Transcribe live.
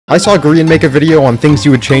I saw Grian make a video on things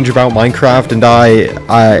you would change about Minecraft, and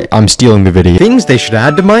I'm stealing the video. Things they should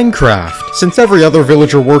add to Minecraft. Since every other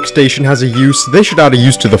villager workstation has a use, they should add a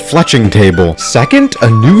use to the fletching table. Second, a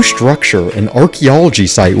new structure, an archaeology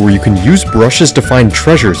site where you can use brushes to find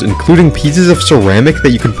treasures, including pieces of ceramic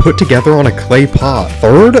that you can put together on a clay pot.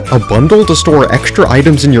 Third, a bundle to store extra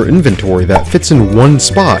items in your inventory that fits in one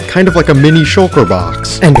spot, kind of like a mini shulker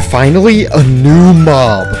box. And finally, a new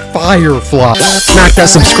mob, Firefly. Smack that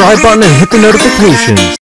subscribe button and hit the notifications.